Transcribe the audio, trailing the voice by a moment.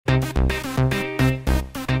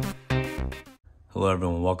Hello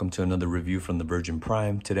everyone, welcome to another review from the Virgin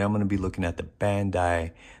Prime. Today I'm going to be looking at the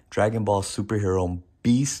Bandai Dragon Ball superhero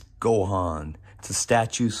Beast Gohan. It's a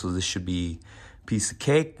statue, so this should be a piece of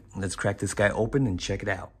cake. Let's crack this guy open and check it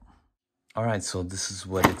out. Alright, so this is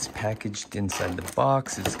what it's packaged inside the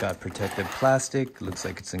box. It's got protective plastic, looks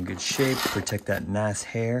like it's in good shape, protect that nice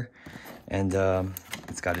hair. And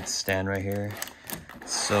it's got its stand right here.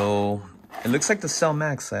 So it looks like the Cell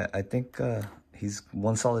Max. I think he's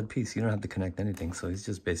one solid piece. You don't have to connect anything, so he's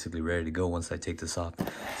just basically ready to go once I take this off.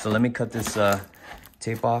 So let me cut this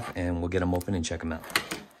tape off and we'll get him open and check him out.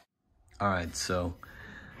 All right, so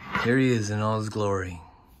here he is in all his glory.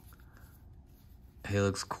 He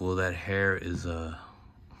looks cool. That hair is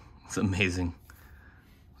it's amazing.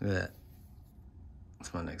 Look at that.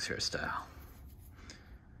 That's my next hairstyle.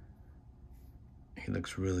 He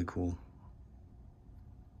looks really cool.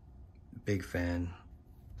 Big fan.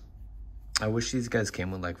 I wish these guys came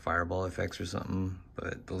with like fireball effects or something,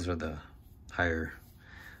 but those are the higher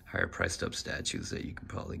priced up statues that you can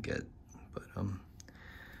probably get. But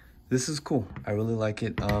this is cool. I really like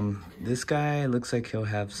it. This guy looks like he'll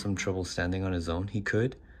have some trouble standing on his own. He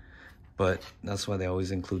could, but that's why they always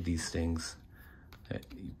include these things.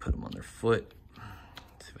 You put them on their foot.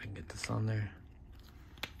 Let's see if I can get this on there.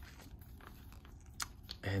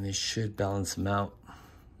 And it should balance him out,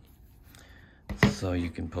 so you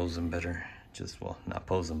can pose him better. Well, not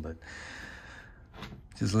pose him, but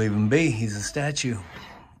just leave him be. He's a statue.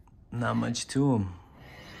 Not much to him.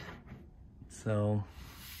 So,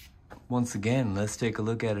 once again, let's take a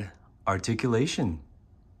look at articulation.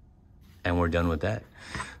 And we're done with that.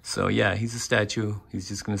 So yeah, he's a statue. He's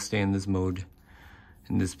just gonna stay in this mode,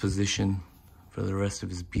 in this position, for the rest of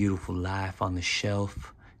his beautiful life on the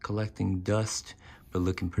shelf, collecting dust, but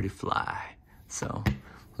looking pretty fly. So,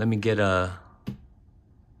 let me get the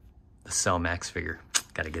Cell Max figure.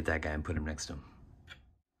 Gotta get that guy and put him next to him.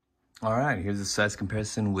 All right, here's a size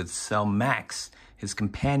comparison with Cell Max, his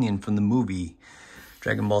companion from the movie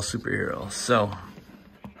Dragon Ball Superhero. So,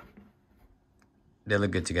 they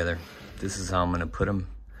look good together. This is how I'm gonna put them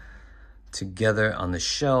together on the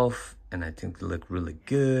shelf, and I think they look really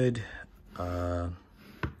good.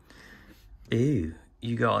 Ew,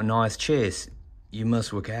 you got a nice chest. You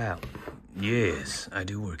must work out. Yes, I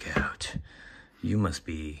do work out. You must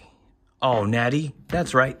be... Oh, Natty,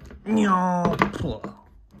 that's right. Oh,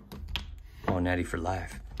 Natty for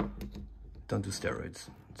life. Don't do steroids.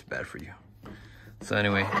 It's bad for you. So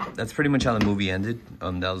anyway, that's pretty much how the movie ended.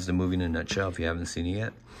 That was the movie in a nutshell if you haven't seen it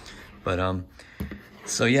yet. But,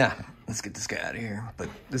 so yeah, let's get this guy out of here. But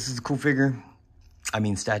this is a cool figure. I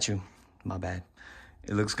mean, statue. My bad.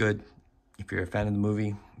 It looks good. If you're a fan of the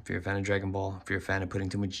movie, if you're a fan of Dragon Ball, if you're a fan of putting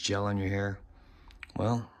too much gel on your hair,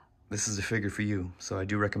 well, this is a figure for you. So I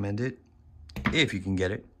do recommend it, if you can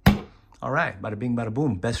get it. All right, bada bing, bada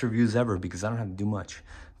boom. Best reviews ever, because I don't have to do much.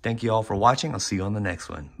 Thank you all for watching. I'll see you on the next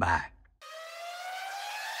one. Bye.